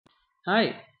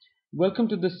Hi, welcome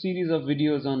to this series of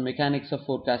videos on mechanics of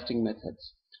forecasting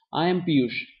methods. I am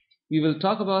Piyush. We will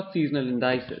talk about seasonal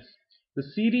indices. The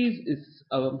series is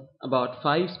about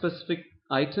five specific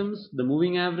items: the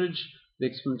moving average, the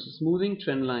exponential smoothing,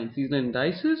 trend line, seasonal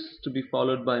indices, to be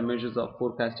followed by measures of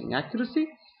forecasting accuracy.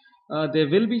 There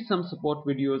will be some support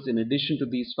videos in addition to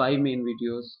these five main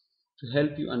videos to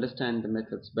help you understand the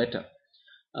methods better.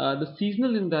 The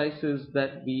seasonal indices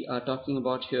that we are talking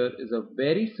about here is a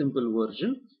very simple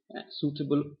version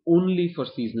suitable only for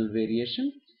seasonal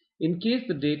variation. In case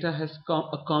the data has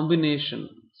a combination,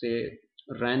 say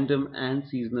random and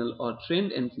seasonal or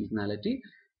trend and seasonality,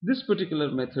 this particular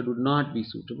method would not be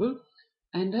suitable.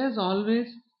 And as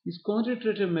always, these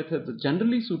quantitative methods are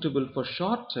generally suitable for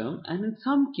short term and in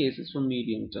some cases for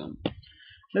medium term.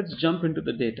 Let's jump into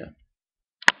the data.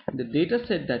 The data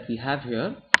set that we have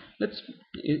here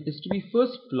is to be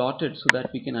first plotted so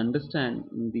that we can understand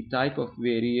the type of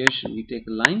variation. We take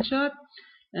a line chart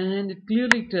and it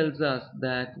clearly tells us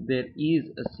that there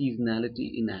is a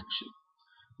seasonality in action,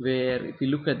 where if you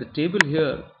look at the table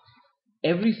here,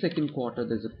 every second quarter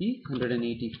there's a peak: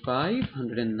 185,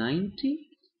 190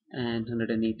 and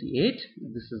 188.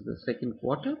 This is the second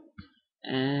quarter.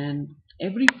 And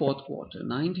every fourth quarter,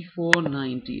 94,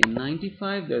 90 and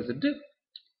 95, there's a dip.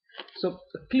 So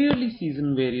clearly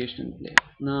season variation in play.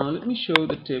 Now let me show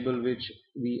the table which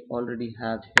we already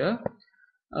have here.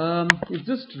 It's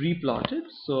just replotted.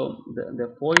 So there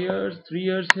are 4 years, 3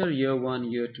 years here, year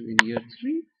 1, year 2 and year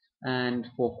 3, and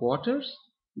 4 quarters.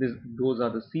 Those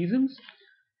are the seasons.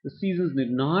 The seasons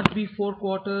need not be 4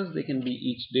 quarters. They can be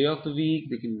each day of the week.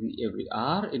 They can be every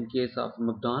hour in case of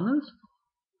McDonald's.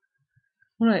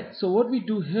 Alright, so what we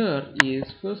do here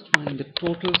is first find the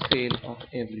total sale of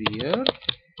every year,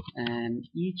 and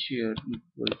each year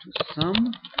equal to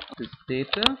sum this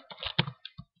data.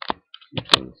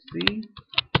 Control C,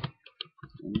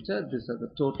 enter. These are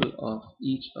the total of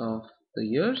each of the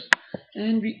years,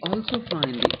 and we also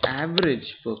find the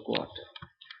average per quarter.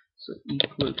 So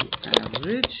equal to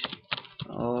average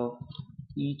of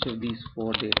each of these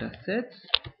 4 data sets.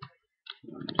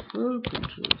 Wonderful.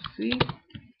 Control C.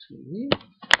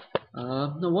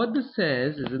 Now what this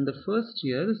says is, in the first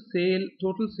year the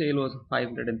total sale was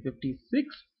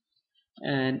 556,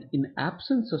 and in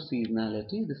absence of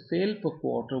seasonality the sale per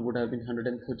quarter would have been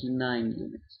 139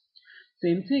 units.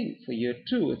 Same thing for year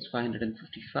 2, it's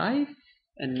 555,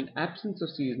 and in absence of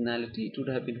seasonality it would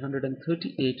have been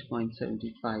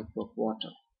 138.75 per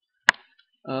quarter.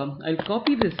 I'll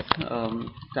copy this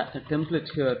template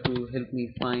here to help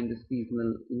me find the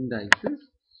seasonal indices,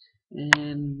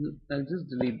 and I'll just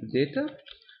delete the data.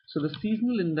 So the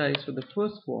seasonal index for the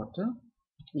first quarter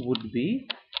would be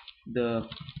the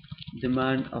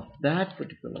demand of that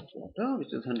particular quarter,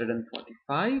 which is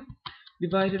 145,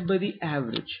 divided by the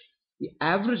average. The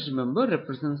average, remember,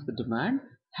 represents the demand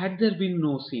had there been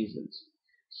no seasons.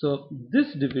 So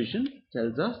this division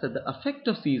tells us that the effect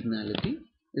of seasonality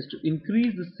is to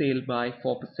increase the sale by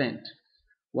 4%.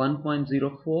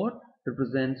 1.04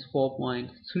 represents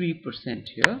 4.3%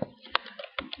 here.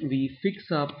 We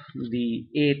fix up the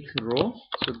 8th row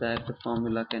so that the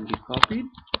formula can be copied,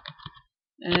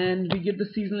 and we get the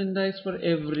seasonal index for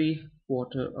every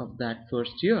quarter of that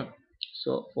first year.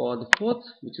 So for the fourth,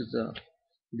 which is the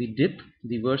dip,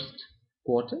 the worst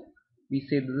quarter, we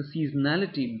say that the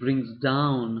seasonality brings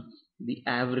down the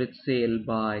average sale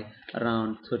by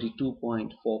around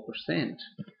 32.4%.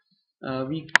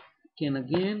 We can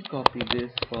again copy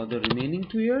this for the remaining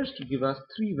 2 years to give us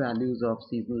 3 values of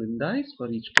seasonal index for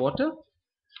each quarter.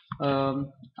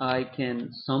 I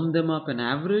can sum them up and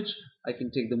average. I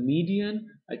can take the median.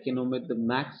 I can omit the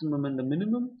maximum and the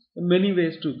minimum. There are many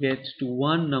ways to get to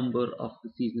one number of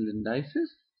the seasonal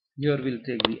indices. Here we'll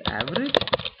take the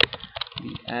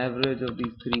average of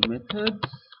these 3 methods.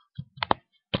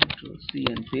 Control C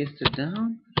and paste it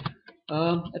down.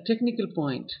 A technical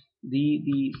point: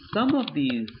 the sum of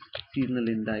these seasonal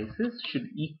indices should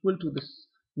equal to the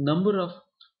number of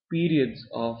periods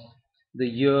of the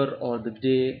year or the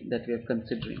day that we are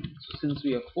considering. So since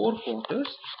we have 4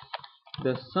 quarters,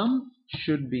 the sum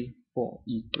should be 4,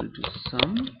 equal to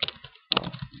sum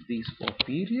of these 4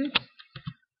 periods.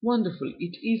 Wonderful,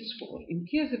 it is 4. In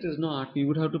case it is not, we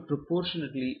would have to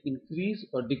proportionately increase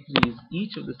or decrease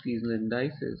each of the seasonal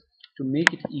indices to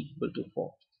make it equal to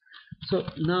 4. So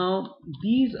now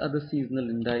these are the seasonal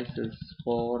indices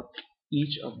for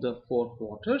each of the 4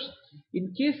 quarters.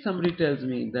 In case somebody tells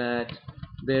me that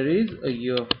there is a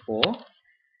year 4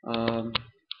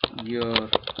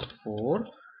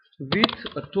 with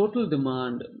a total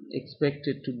demand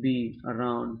expected to be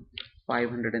around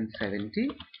 570,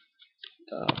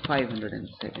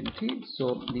 570.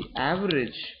 So the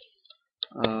average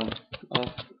of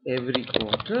every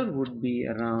quarter would be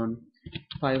around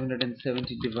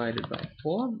 570 divided by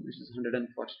 4, which is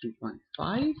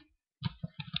 142.5.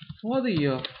 For the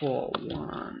year 4,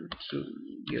 1 to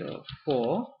year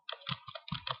 4,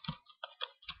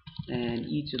 and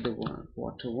each of the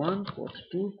quarter 1, quarter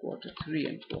 2, quarter 3,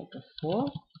 and quarter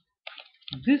 4,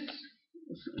 this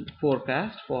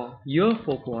forecast for year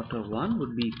 4 quarter 1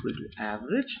 would be equal to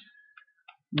average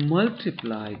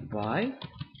multiplied by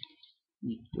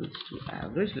equals to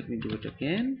average. Let me do it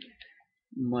again.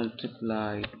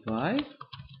 Multiplied by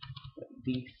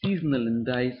the seasonal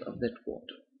indice of that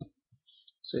quarter.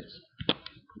 So it's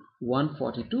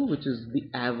 142, which is the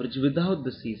average without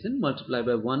the season, multiplied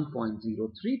by 1.03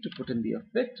 to put in the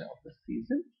effect of the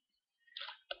season.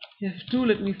 F2,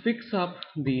 let me fix up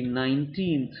the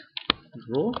 19th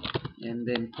row and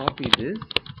then copy this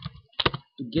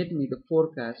to get me the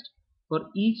forecast for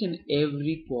each and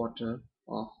every quarter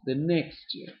of the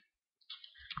next year.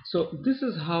 So this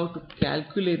is how to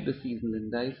calculate the seasonal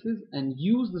indices and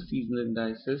use the seasonal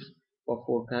indices for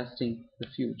forecasting the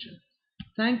future.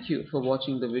 Thank you for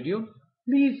watching the video.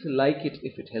 Please like it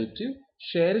if it helped you,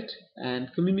 share it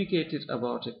and communicate it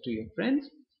about it to your friends.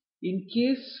 In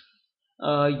case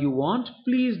you want,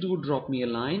 please do drop me a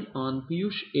line on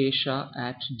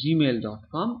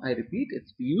piyushashah@gmail.com. I repeat,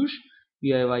 it's Piyush,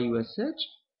 Piyush,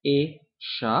 A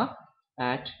Shah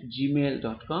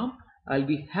 @gmail.com. I'll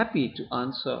be happy to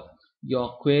answer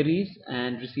your queries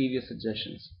and receive your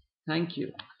suggestions. Thank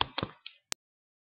you.